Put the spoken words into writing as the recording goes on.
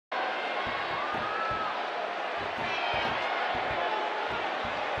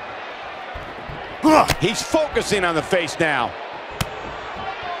He's focusing on the face now.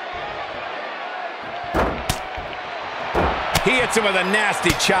 He hits him with a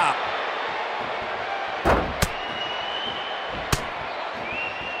nasty chop.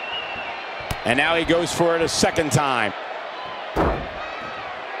 And now he goes for it a second time.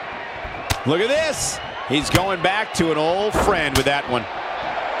 Look at this. He's going back to an old friend with that one.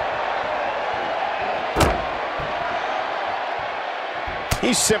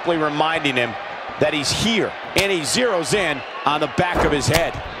 He's simply reminding him that he's here, and he zeroes in on the back of his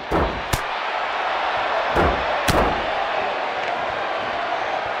head.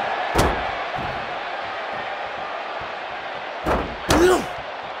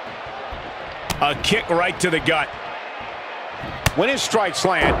 A kick right to the gut. When his strikes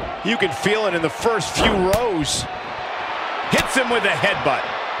land, you can feel it in the first few rows. Hits him with a headbutt.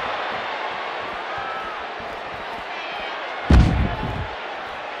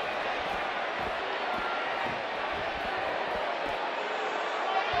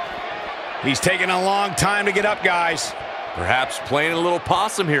 He's taking a long time to get up, guys. Perhaps playing a little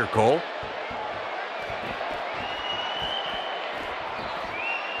possum here, Cole.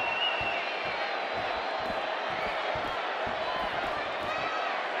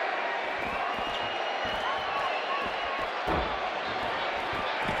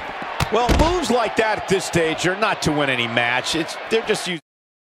 Well, moves like that at this stage are not to win any match. They're just used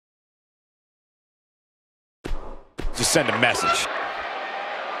to send a message.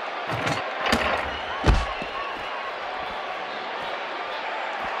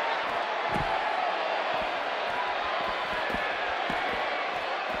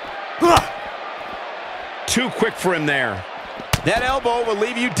 Too quick for him there. That elbow will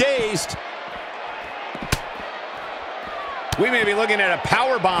leave you dazed. We may be looking at a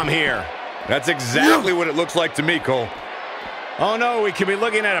power bomb here. That's exactly what it looks like to me, Cole. Oh no, we could be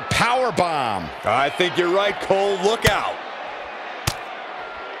looking at a power bomb. I think you're right, Cole. Look out.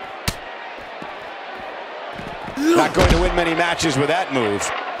 Not going to win many matches with that move.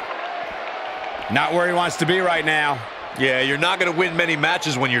 Not where he wants to be right now. Yeah, you're not going to win many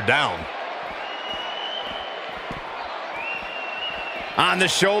matches when you're down. On the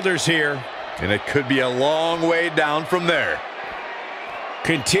shoulders here. And it could be a long way down from there.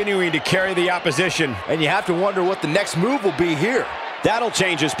 Continuing to carry the opposition. And you have to wonder what the next move will be here. That'll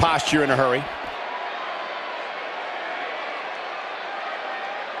change his posture in a hurry.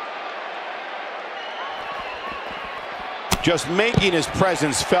 Just making his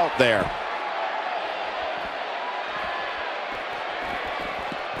presence felt there.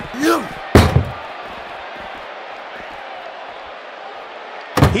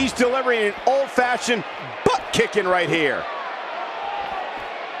 He's delivering an old-fashioned butt kicking right here.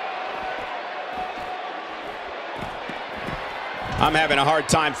 I'm having a hard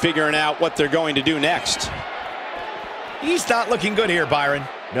time figuring out what they're going to do next. He's not looking good here, Byron.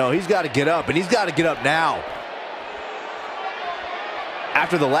 No, he's got to get up, and he's got to get up now.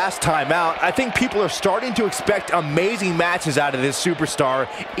 After the last time out, I think people are starting to expect amazing matches out of this superstar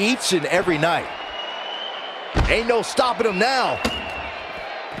each and every night. Ain't no stopping him now.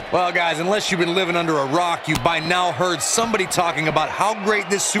 Well, guys, unless you've been living under a rock, you've by now heard somebody talking about how great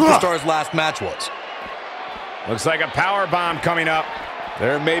this superstar's last match was. Looks like a power bomb coming up.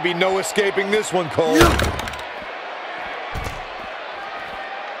 There may be no escaping this one, Cole.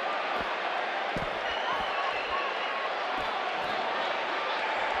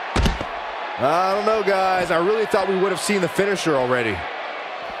 I don't know, guys. I really thought we would have seen the finisher already.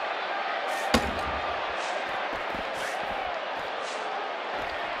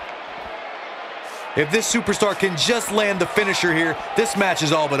 If this superstar can just land the finisher here, this match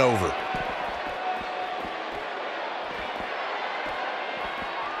is all but over.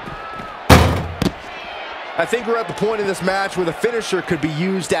 I think we're at the point in this match where the finisher could be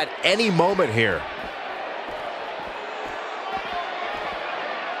used at any moment here.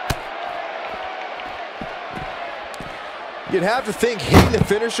 You'd have to think hitting the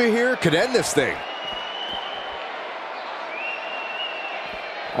finisher here could end this thing.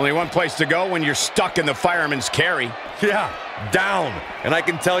 Only one place to go when you're stuck in the fireman's carry. Yeah, down. And I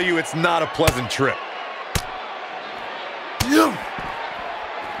can tell you it's not a pleasant trip.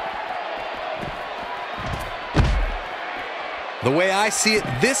 The way I see it,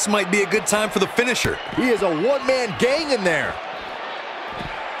 this might be a good time for the finisher. He is a one-man gang in there.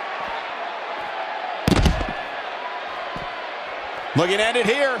 Looking at it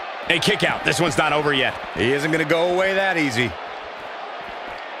here. A kick out. This one's not over yet. He isn't going to go away that easy.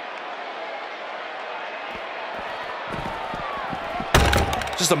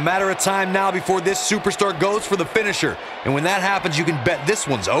 Just a matter of time now before this superstar goes for the finisher. And when that happens, you can bet this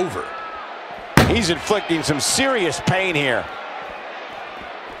one's over. He's inflicting some serious pain here.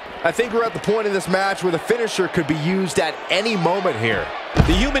 I think we're at the point in this match where the finisher could be used at any moment here.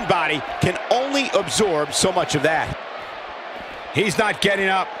 The human body can only absorb so much of that. He's not getting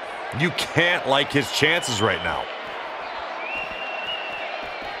up. You can't like his chances right now.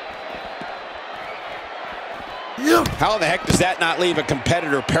 How the heck does that not leave a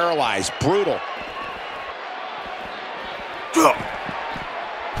competitor paralyzed? Brutal.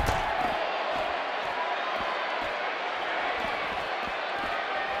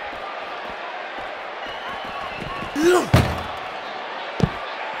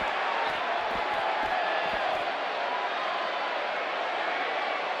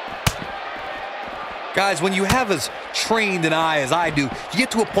 Guys, when you have as trained an eye as I do, you get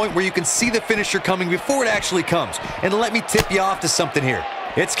to a point where you can see the finisher coming before it actually comes. And let me tip you off to something here.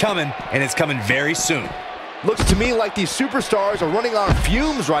 It's coming, and it's coming very soon. Looks to me like these superstars are running on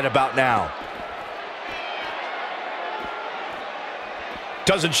fumes right about now.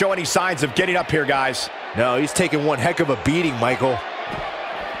 Doesn't show any signs of getting up here, guys. No, he's taking one heck of a beating, Michael.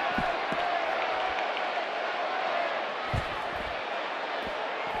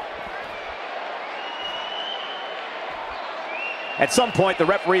 At some point, the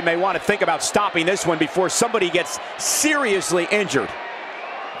referee may want to think about stopping this one before somebody gets seriously injured.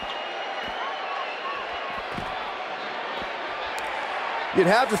 You'd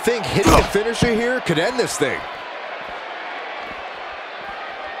have to think hitting the finisher here could end this thing.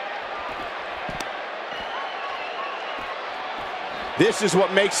 This is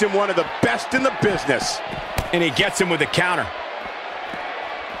what makes him one of the best in the business. And he gets him with a counter.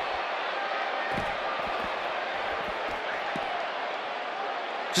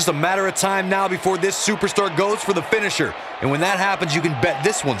 Just a matter of time now before this superstar goes for the finisher. And when that happens, you can bet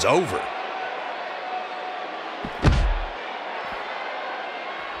this one's over.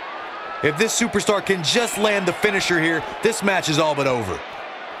 If this superstar can just land the finisher here, this match is all but over.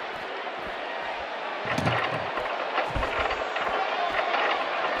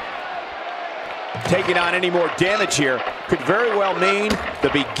 Taking on any more damage here could very well mean the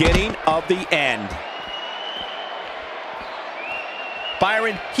beginning of the end.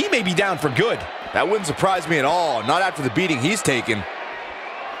 Byron, he may be down for good. That wouldn't surprise me at all, not after the beating he's taken.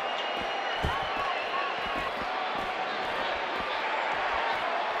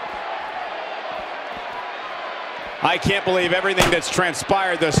 I can't believe everything that's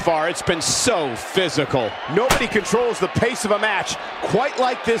transpired thus far. It's been so physical. Nobody controls the pace of a match quite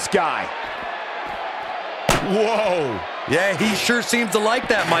like this guy. Whoa. Yeah, he sure seems to like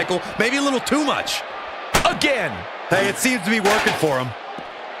that, Michael. Maybe a little too much. Again. Hey, it seems to be working for him.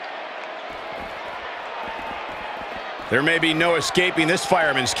 There may be no escaping this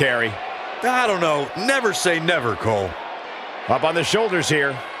fireman's carry. I don't know. Never say never, Cole. Up on the shoulders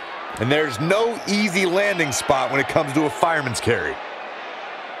here. And there's no easy landing spot when it comes to a fireman's carry.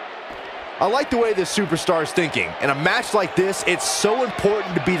 I like the way this superstar is thinking. In a match like this, it's so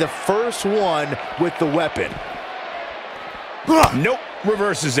important to be the first one with the weapon. Nope,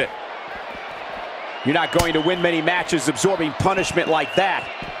 reverses it. You're not going to win many matches absorbing punishment like that.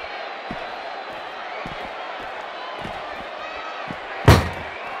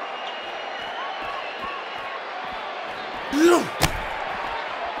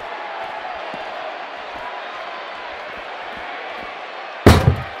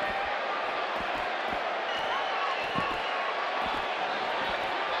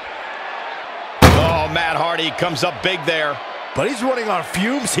 Matt Hardy comes up big there. But he's running on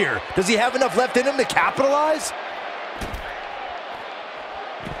fumes here. Does he have enough left in him to capitalize?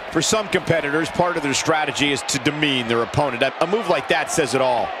 For some competitors, part of their strategy is to demean their opponent. A move like that says it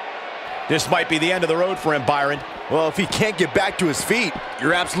all. This might be the end of the road for him, Byron. Well, if he can't get back to his feet,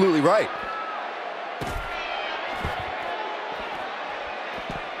 you're absolutely right.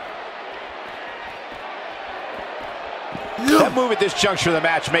 That move at this juncture of the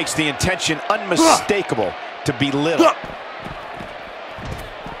match makes the intention unmistakable to belittle.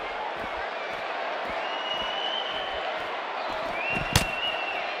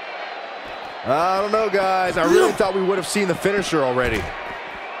 I don't know, guys. I really thought we would have seen the finisher already.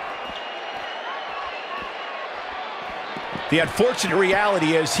 The unfortunate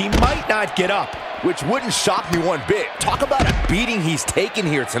reality is he might not get up. Which wouldn't shock me one bit. Talk about a beating he's taken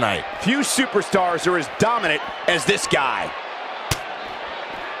here tonight. Few superstars are as dominant as this guy.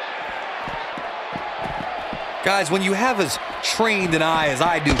 Guys, when you have as trained an eye as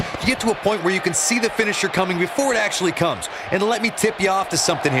I do, you get to a point where you can see the finisher coming before it actually comes. And let me tip you off to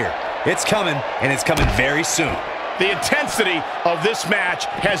something here. It's coming, and it's coming very soon. The intensity of this match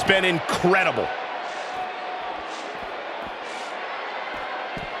has been incredible.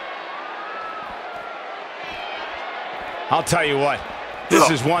 I'll tell you what, this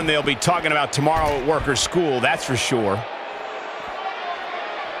is one they'll be talking about tomorrow at work or school, that's for sure.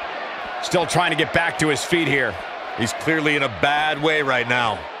 Still trying to get back to his feet here. He's clearly in a bad way right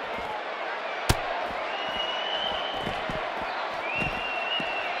now.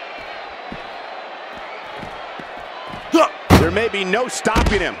 There may be no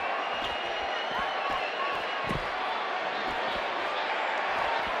stopping him.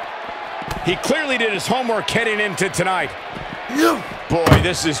 He clearly did his homework heading into tonight. Boy,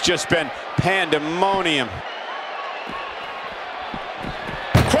 this has just been pandemonium.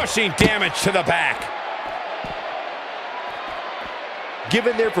 Crushing damage to the back.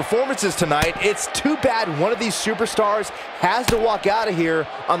 Given their performances tonight, it's too bad one of these superstars has to walk out of here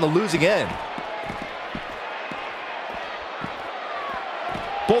on the losing end.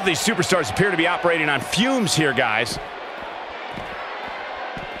 Both these superstars appear to be operating on fumes here, guys.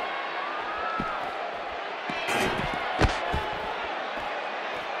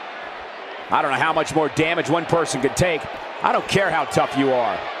 I don't know how much more damage one person could take. I don't care how tough you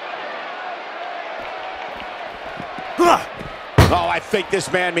are. Oh, I think this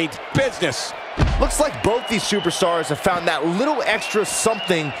man means business. Looks like both these superstars have found that little extra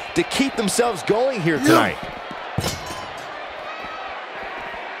something to keep themselves going here tonight.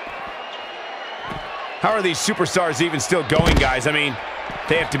 How are these superstars even still going, guys? I mean,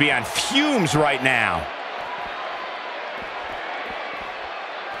 they have to be on fumes right now.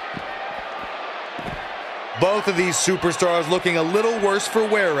 Both of these superstars looking a little worse for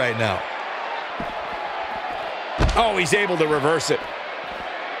wear right now. Oh, he's able to reverse it.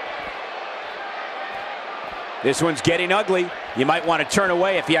 This one's getting ugly. You might want to turn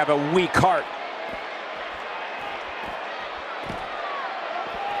away if you have a weak heart.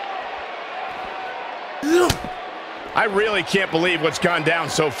 I really can't believe what's gone down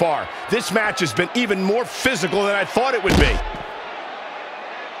so far. This match has been even more physical than I thought it would be.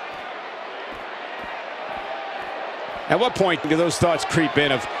 At what point do those thoughts creep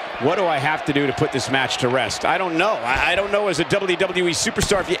in of, what do I have to do to put this match to rest? I don't know. I don't know as a WWE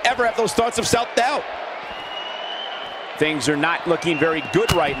superstar if you ever have those thoughts of self-doubt. Things are not looking very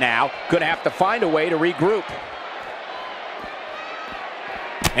good right now. Gonna have to find a way to regroup.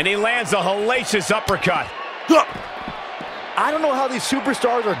 And he lands a hellacious uppercut. I don't know how these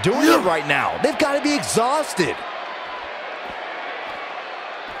superstars are doing it right now. They've got to be exhausted.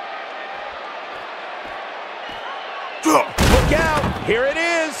 Look out! Here it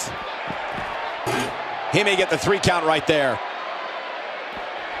is! He may get the 3 count right there.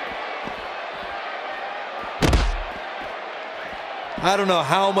 I don't know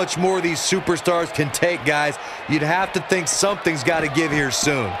how much more these superstars can take, guys. You'd have to think something's got to give here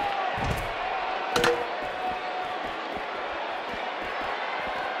soon.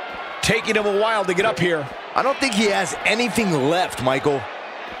 Taking him a while to get up here. I don't think he has anything left, Michael.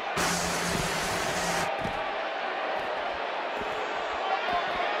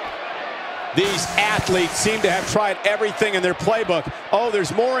 These athletes seem to have tried everything in their playbook. Oh,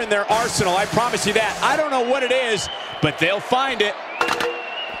 there's more in their arsenal, I promise you that. I don't know what it is, but they'll find it.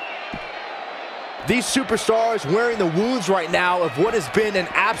 These superstars wearing the wounds right now of what has been an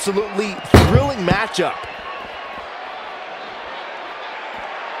absolutely thrilling matchup.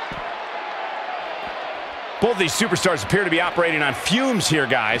 Both these superstars appear to be operating on fumes here,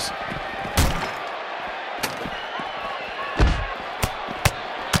 guys.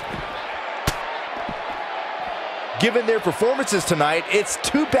 Given their performances tonight, it's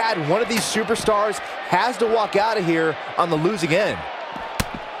too bad one of these superstars has to walk out of here on the losing end.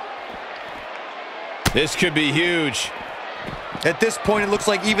 This could be huge. At this point, it looks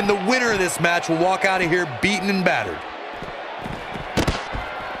like even the winner of this match will walk out of here beaten and battered.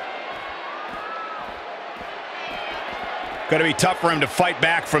 Gonna be tough for him to fight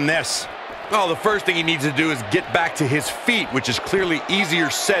back from this. Well, the first thing he needs to do is get back to his feet, which is clearly easier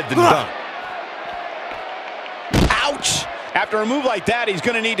said than done. Ouch! After a move like that, he's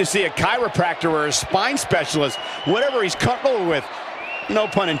gonna need to see a chiropractor or a spine specialist, whatever he's comfortable with. No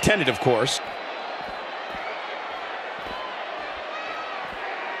pun intended, of course.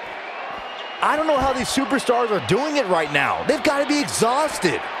 I don't know how these superstars are doing it right now. They've got to be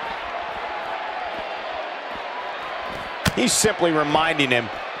exhausted. He's simply reminding him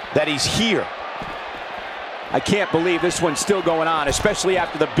that he's here. I can't believe this one's still going on, especially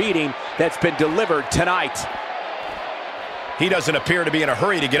after the beating that's been delivered tonight. He doesn't appear to be in a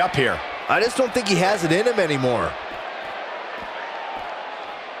hurry to get up here. I just don't think he has it in him anymore.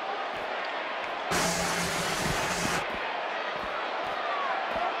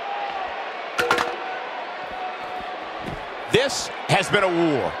 This has been a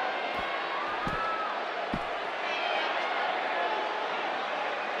war.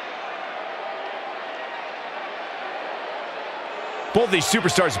 Both of these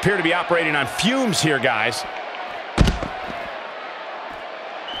superstars appear to be operating on fumes here, guys.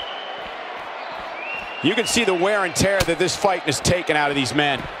 You can see the wear and tear that this fight has taken out of these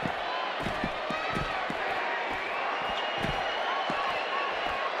men.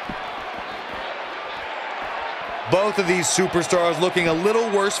 Both of these superstars looking a little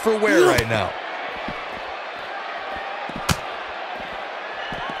worse for wear right now.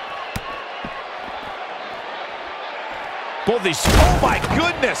 Both of these, oh my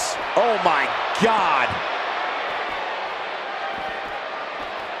goodness! Oh my God!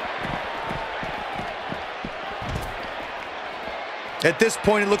 At this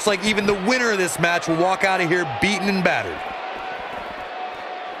point, it looks like even the winner of this match will walk out of here beaten and battered.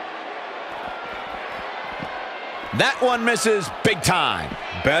 That one misses big time.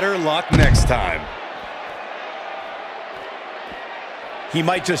 Better luck next time. He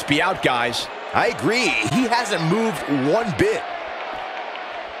might just be out, guys. I agree. He hasn't moved one bit.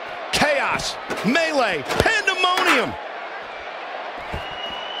 Chaos, melee, pandemonium.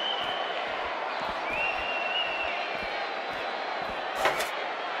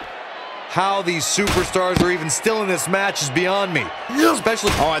 How these superstars are even still in this match is beyond me.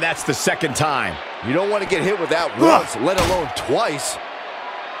 Especially... Oh, and that's the second time. You don't want to get hit with that once, let alone twice.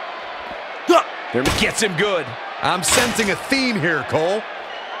 There gets him good. I'm sensing a theme here, Cole.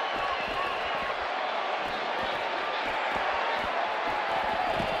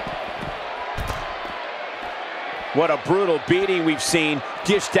 What a brutal beating we've seen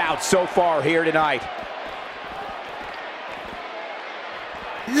dished out so far here tonight.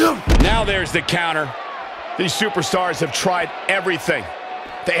 Now there's the counter. These superstars have tried everything.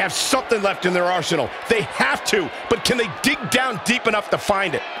 They have something left in their arsenal. They have to, but can they dig down deep enough to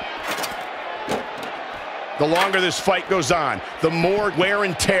find it? The longer this fight goes on, the more wear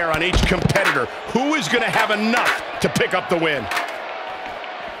and tear on each competitor. Who is going to have enough to pick up the win?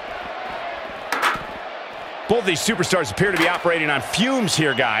 Both of these superstars appear to be operating on fumes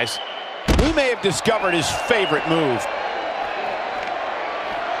here, guys. We may have discovered his favorite move.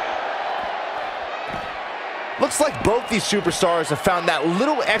 Looks like both these superstars have found that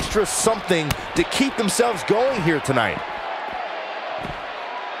little extra something to keep themselves going here tonight.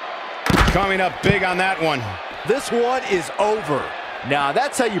 Coming up big on that one. This one is over. Now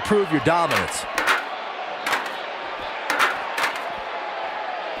that's how you prove your dominance.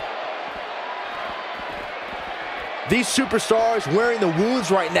 These superstars wearing the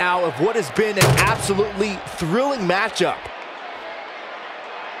wounds right now of what has been an absolutely thrilling matchup.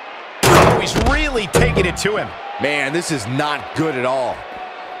 Oh, he's really taking it to him. Man, this is not good at all.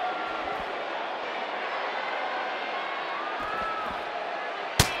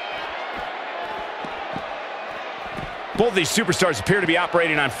 Both of these superstars appear to be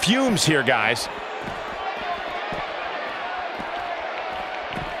operating on fumes here, guys.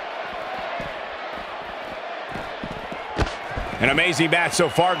 An amazing match so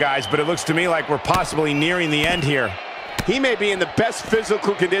far, guys, but it looks to me like we're possibly nearing the end here. He may be in the best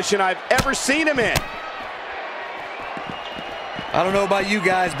physical condition I've ever seen him in. I don't know about you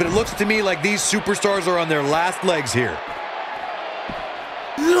guys, but it looks to me like these superstars are on their last legs here.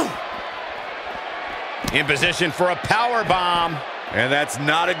 In position for a power bomb. And that's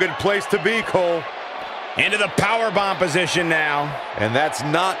not a good place to be, Cole. Into the power bomb position now. And that's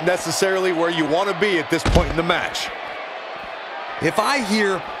not necessarily where you want to be at this point in the match. If I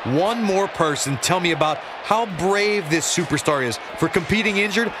hear one more person tell me about how brave this superstar is for competing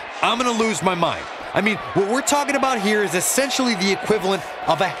injured, I'm going to lose my mind. I mean, what we're talking about here is essentially the equivalent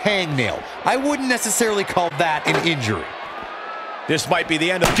of a hangnail. I wouldn't necessarily call that an injury. This might be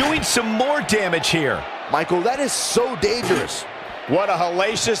the end of doing some more damage here. Michael, that is so dangerous. What a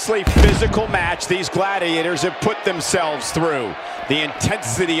hellaciously physical match these gladiators have put themselves through. The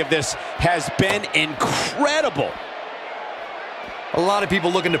intensity of this has been incredible. A lot of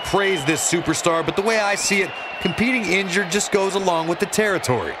people looking to praise this superstar, but the way I see it, competing injured just goes along with the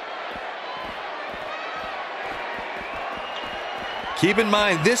territory. Keep in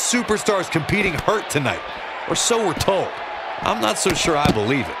mind, this superstar is competing hurt tonight, or so we're told. I'm not so sure I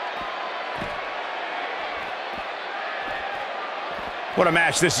believe it. What a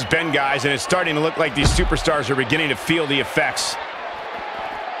match this has been, guys, and it's starting to look like these superstars are beginning to feel the effects.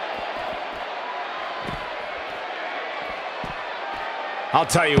 I'll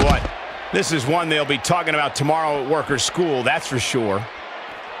tell you what, this is one they'll be talking about tomorrow at work or school, that's for sure.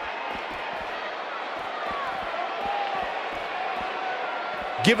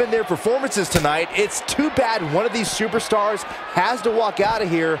 Given their performances tonight, it's too bad one of these superstars has to walk out of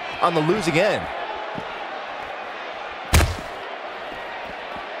here on the losing end.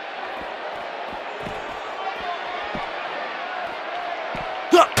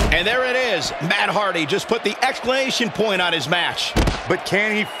 And there it is. Matt Hardy just put the exclamation point on his match. But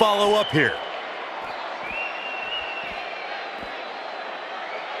can he follow up here?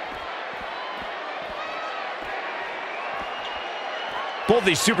 Both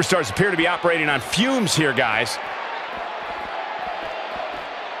these superstars appear to be operating on fumes here, guys.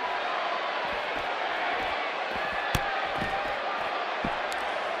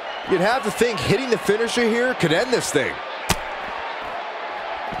 You'd have to think hitting the finisher here could end this thing.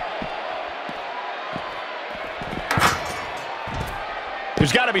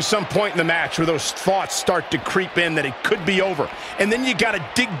 There's got to be some point in the match where those thoughts start to creep in that it could be over. And then you got to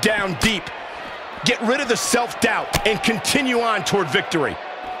dig down deep. Get rid of the self-doubt and continue on toward victory.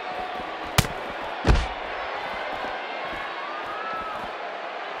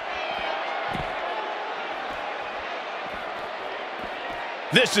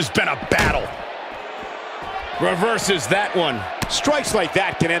 This has been a battle. Reverses that one. Strikes like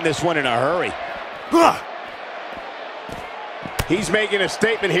that can end this one in a hurry. He's making a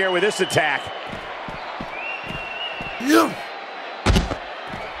statement here with this attack.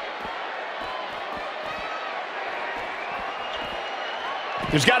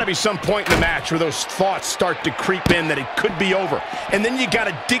 There's got to be some point in the match where those thoughts start to creep in that it could be over. And then you got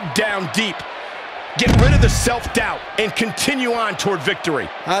to dig down deep. Get rid of the self-doubt and continue on toward victory.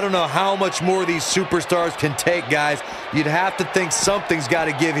 I don't know how much more these superstars can take, guys. You'd have to think something's got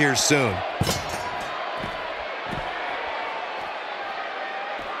to give here soon.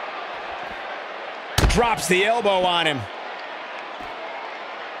 Drops the elbow on him.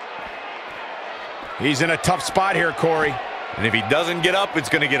 He's in a tough spot here, Corey. And if he doesn't get up, it's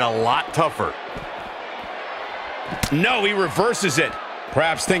going to get a lot tougher. No, he reverses it.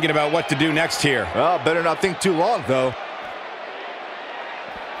 Perhaps thinking about what to do next here. Well, better not think too long, though.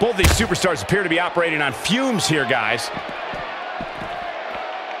 Both these superstars appear to be operating on fumes here, guys.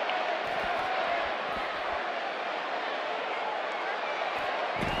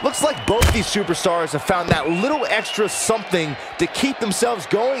 Looks like both these superstars have found that little extra something to keep themselves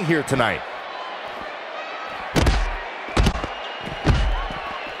going here tonight.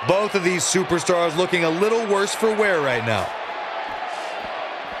 Both of these superstars looking a little worse for wear right now.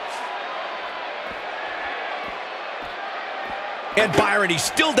 And Byron, he's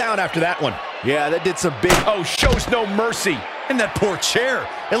still down after that one. Yeah, that did some big... Oh, shows no mercy. And that poor chair.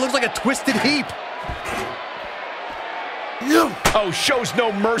 It looks like a twisted heap. Oh, shows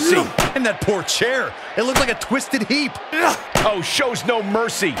no mercy. And that poor chair. It looks like a twisted heap. Oh, shows no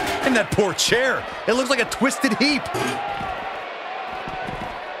mercy. And that poor chair. It looks like a twisted heap.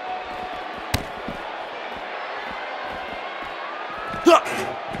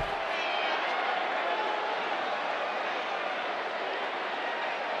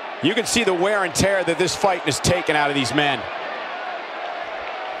 You can see the wear and tear that this fight has taken out of these men.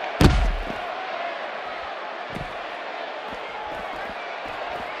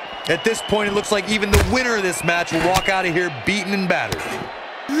 At this point, it looks like even the winner of this match will walk out of here beaten and battered.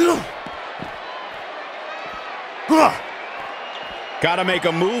 Gotta make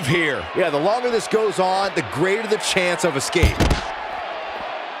a move here. Yeah, the longer this goes on, the greater the chance of escape.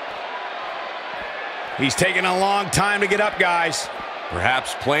 He's taking a long time to get up, guys.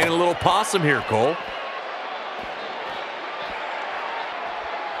 Perhaps playing a little possum here, Cole.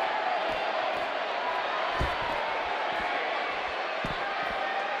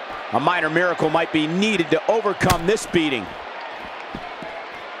 A minor miracle might be needed to overcome this beating.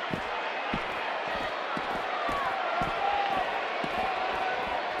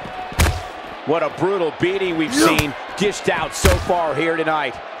 What a brutal beating we've seen dished out so far here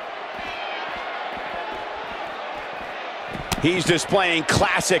tonight. He's displaying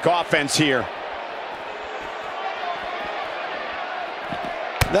classic offense here.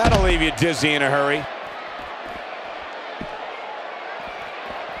 That'll leave you dizzy in a hurry.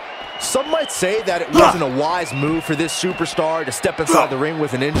 Some might say that it wasn't a wise move for this superstar to step inside the ring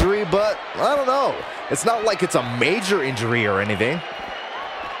with an injury, but I don't know. It's not like it's a major injury or anything.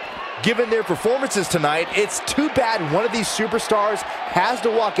 Given their performances tonight, it's too bad one of these superstars has to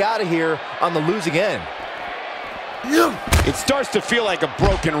walk out of here on the losing end. It starts to feel like a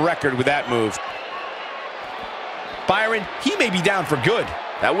broken record with that move. Byron, he may be down for good.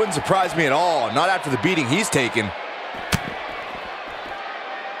 That wouldn't surprise me at all, not after the beating he's taken.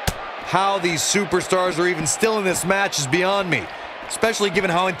 How these superstars are even still in this match is beyond me, especially given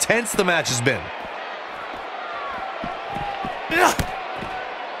how intense the match has been.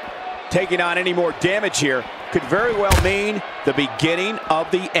 Taking on any more damage here could very well mean the beginning of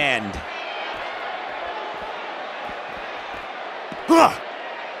the end.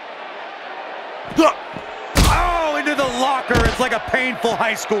 Oh, into the locker. It's like a painful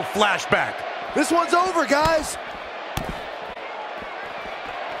high school flashback. This one's over, guys.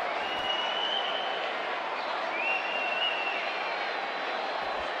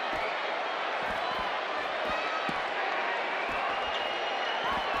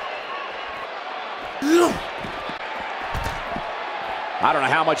 I don't know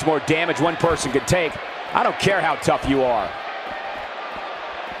how much more damage one person could take. I don't care how tough you are.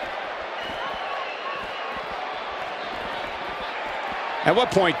 At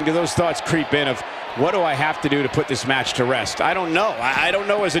what point do those thoughts creep in of, what do I have to do to put this match to rest? I don't know. I don't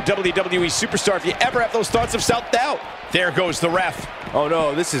know as a WWE superstar if you ever have those thoughts of self-doubt. There goes the ref. Oh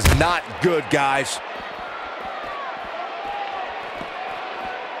no, this is not good, guys.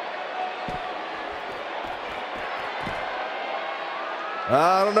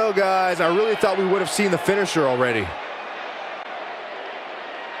 I don't know, guys. I really thought we would have seen the finisher already.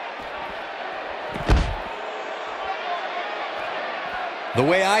 The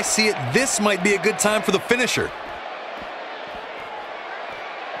way I see it, this might be a good time for the finisher.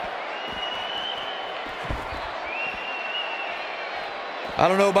 I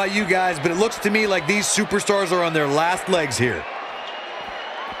don't know about you guys, but it looks to me like these superstars are on their last legs here.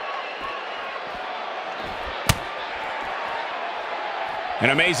 An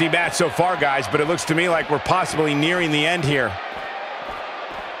amazing match so far, guys, but it looks to me like we're possibly nearing the end here.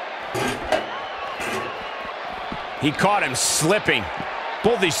 He caught him slipping.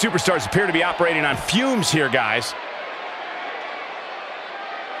 Both these superstars appear to be operating on fumes here, guys.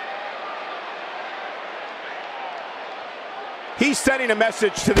 He's sending a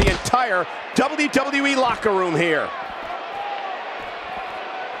message to the entire WWE locker room here.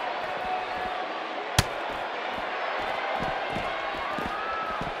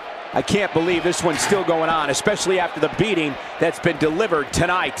 I can't believe this one's still going on, especially after the beating that's been delivered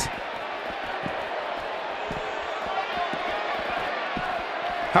tonight.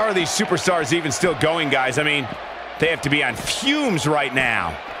 How are these superstars even still going, guys? I mean, they have to be on fumes right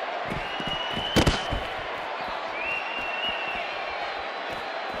now.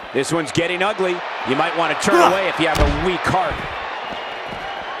 This one's getting ugly. You might want to turn away if you have a weak heart.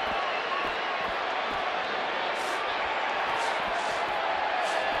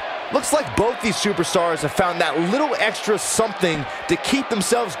 Looks like both these superstars have found that little extra something to keep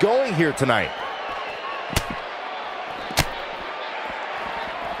themselves going here tonight.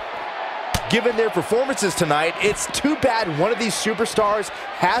 Given their performances tonight, it's too bad one of these superstars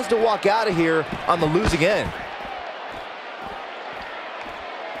has to walk out of here on the losing end.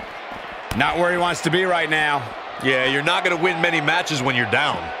 Not where he wants to be right now. Yeah, you're not going to win many matches when you're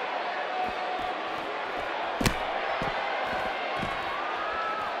down.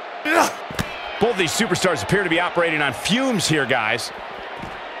 Both these superstars appear to be operating on fumes here, guys.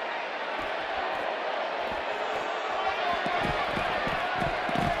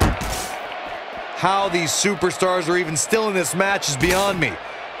 How these superstars are even still in this match is beyond me,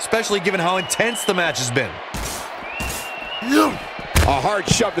 especially given how intense the match has been. A hard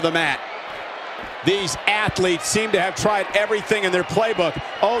shove to the mat. These athletes seem to have tried everything in their playbook.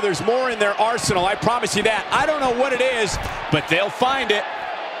 Oh, there's more in their arsenal, I promise you that. I don't know what it is, but they'll find it.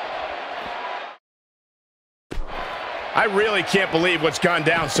 I really can't believe what's gone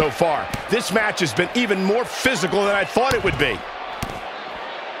down so far. This match has been even more physical than I thought it would be.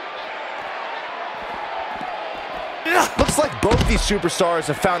 Looks like both these superstars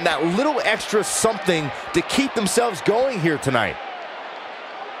have found that little extra something to keep themselves going here tonight.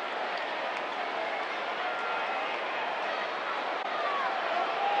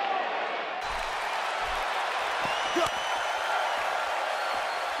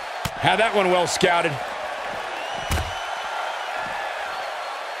 Had that one well scouted.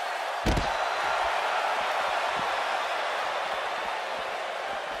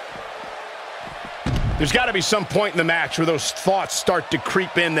 There's got to be some point in the match where those thoughts start to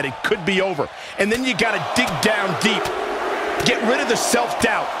creep in that it could be over. And then you got to dig down deep, get rid of the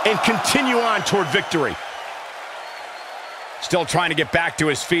self-doubt, and continue on toward victory. Still trying to get back to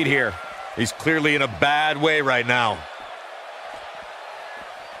his feet here. He's clearly in a bad way right now.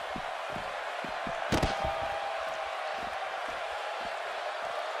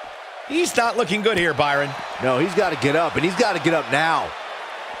 He's not looking good here, Byron. No, he's got to get up, and he's got to get up now.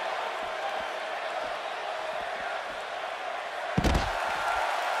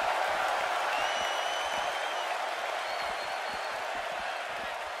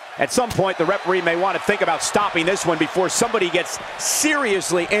 At some point, the referee may want to think about stopping this one before somebody gets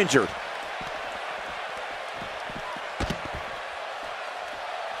seriously injured.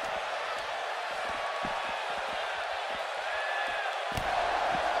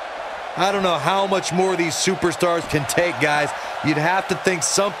 I don't know how much more these superstars can take, guys. You'd have to think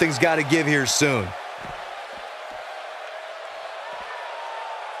something's got to give here soon.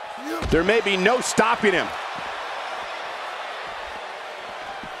 There may be no stopping him.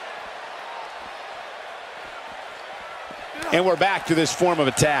 And we're back to this form of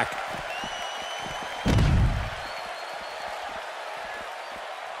attack.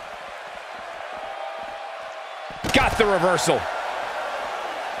 Got the reversal.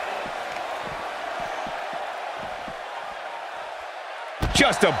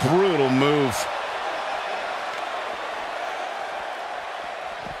 Just a brutal move.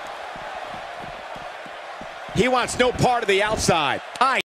 He wants no part of the outside.